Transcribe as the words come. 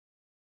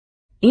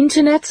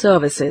Internet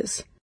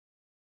services.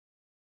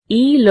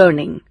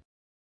 E-learning.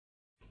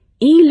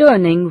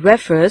 E-learning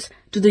refers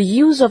to the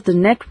use of the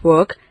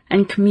network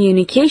and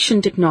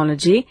communication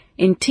technology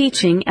in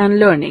teaching and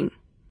learning.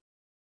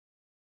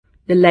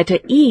 The letter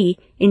E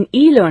in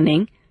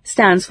e-learning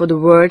stands for the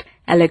word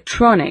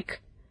electronic.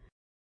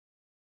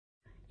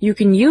 You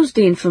can use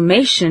the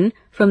information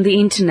from the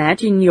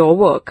internet in your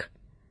work.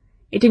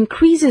 It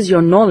increases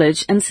your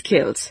knowledge and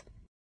skills.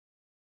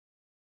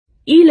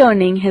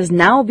 E-learning has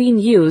now been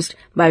used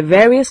by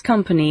various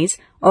companies,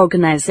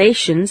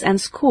 organizations and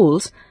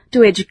schools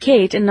to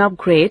educate and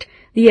upgrade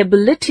the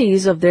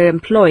abilities of their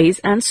employees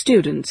and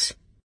students.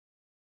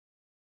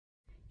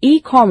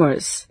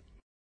 E-commerce.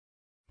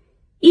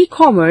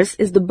 E-commerce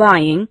is the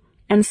buying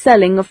and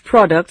selling of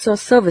products or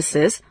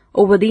services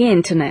over the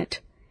internet.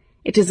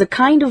 It is a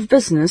kind of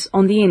business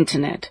on the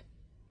internet.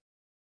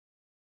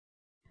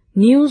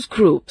 News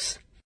groups.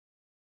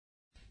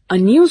 A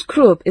news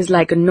group is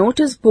like a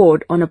notice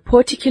board on a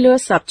particular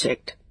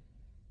subject.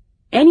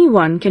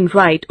 Anyone can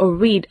write or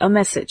read a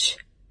message.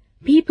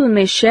 People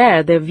may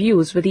share their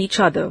views with each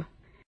other.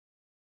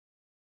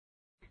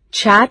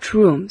 Chat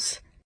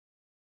rooms.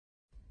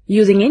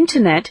 Using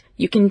internet,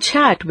 you can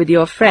chat with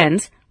your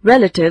friends,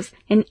 relatives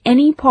in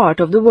any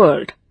part of the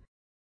world.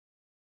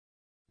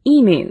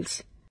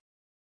 Emails.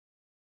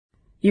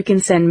 You can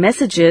send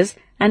messages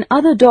and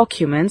other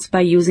documents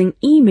by using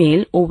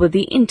email over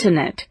the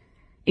internet.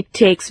 It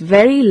takes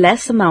very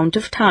less amount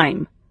of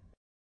time.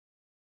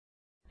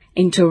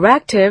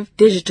 Interactive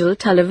digital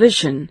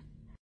television.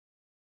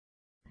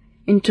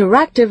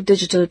 Interactive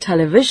digital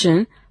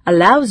television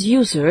allows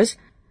users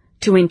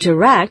to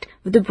interact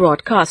with the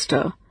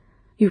broadcaster.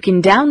 You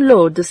can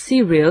download the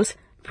serials,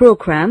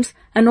 programs,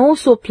 and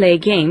also play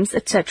games,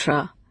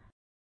 etc.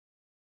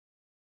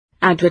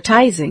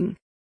 Advertising.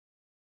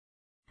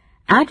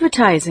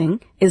 Advertising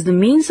is the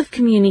means of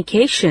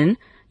communication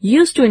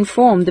used to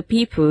inform the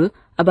people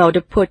about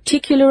a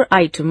particular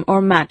item or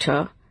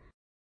matter.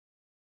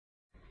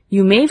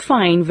 You may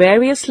find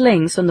various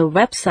links on the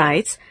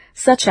websites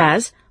such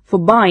as for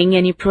buying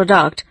any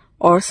product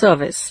or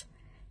service.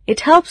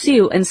 It helps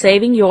you in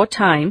saving your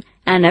time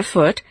and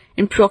effort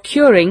in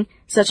procuring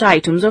such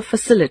items or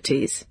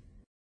facilities.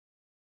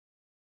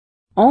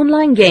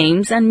 Online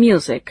games and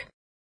music.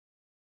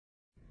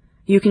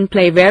 You can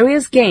play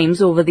various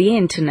games over the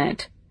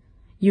internet.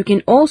 You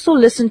can also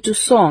listen to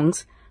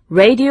songs,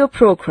 radio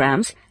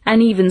programs,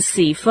 and even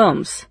see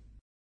films.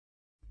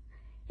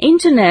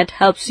 Internet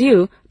helps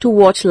you to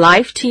watch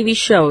live TV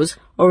shows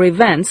or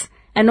events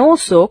and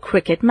also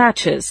cricket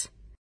matches.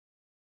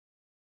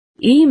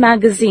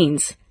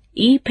 E-magazines,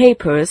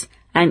 e-papers,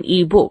 and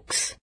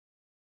e-books.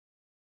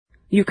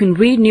 You can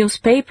read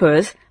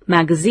newspapers,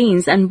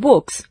 magazines, and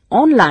books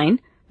online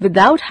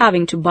without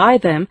having to buy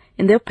them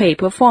in their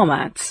paper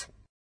formats.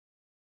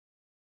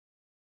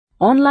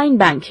 Online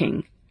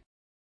banking.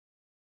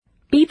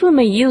 People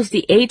may use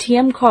the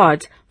ATM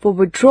cards for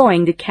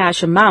withdrawing the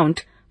cash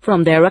amount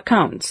from their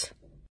accounts.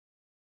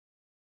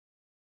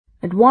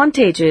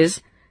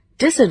 Advantages,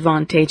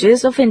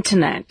 disadvantages of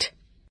Internet.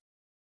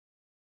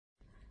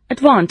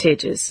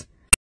 Advantages.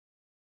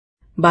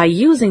 By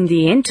using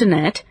the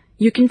Internet,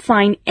 you can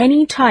find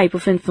any type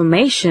of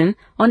information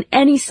on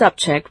any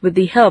subject with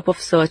the help of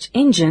search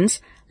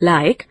engines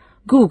like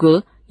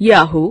Google,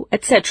 Yahoo,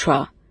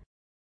 etc.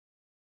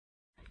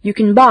 You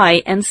can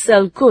buy and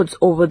sell goods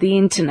over the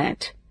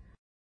Internet.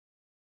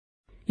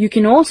 You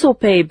can also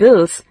pay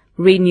bills,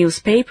 read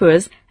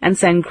newspapers, and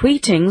send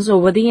greetings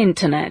over the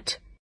Internet.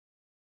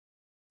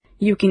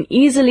 You can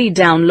easily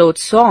download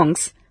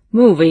songs,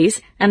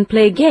 movies, and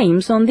play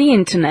games on the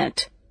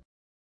Internet.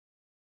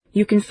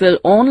 You can fill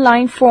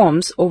online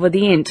forms over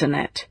the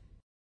Internet.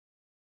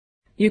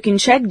 You can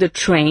check the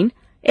train,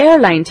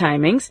 airline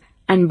timings,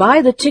 and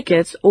buy the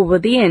tickets over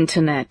the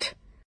Internet.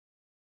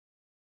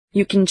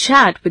 You can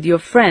chat with your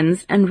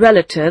friends and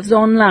relatives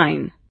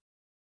online.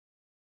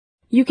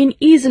 You can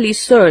easily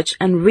search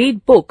and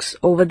read books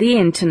over the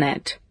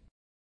Internet.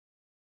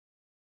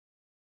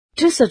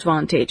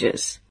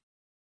 Disadvantages.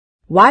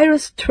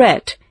 Virus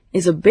threat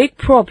is a big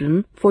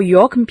problem for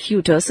your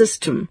computer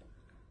system.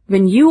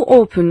 When you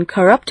open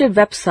corrupted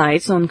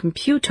websites on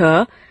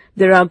computer,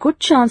 there are good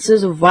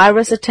chances of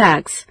virus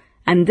attacks,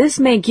 and this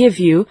may give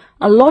you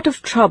a lot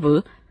of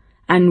trouble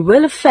and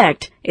will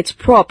affect its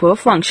proper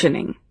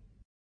functioning.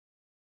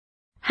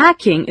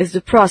 Hacking is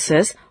the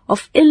process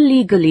of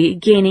illegally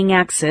gaining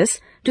access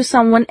to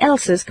someone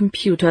else's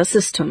computer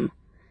system.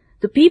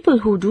 The people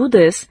who do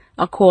this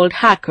are called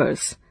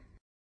hackers.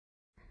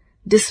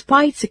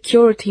 Despite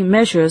security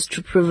measures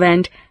to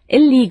prevent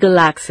illegal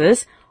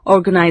access,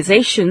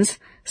 organizations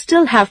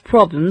still have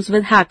problems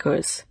with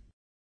hackers.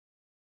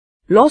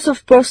 Loss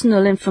of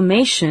personal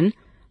information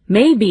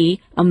may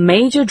be a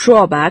major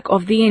drawback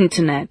of the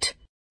Internet.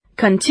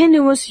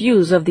 Continuous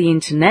use of the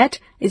Internet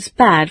is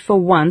bad for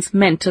one's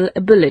mental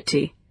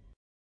ability.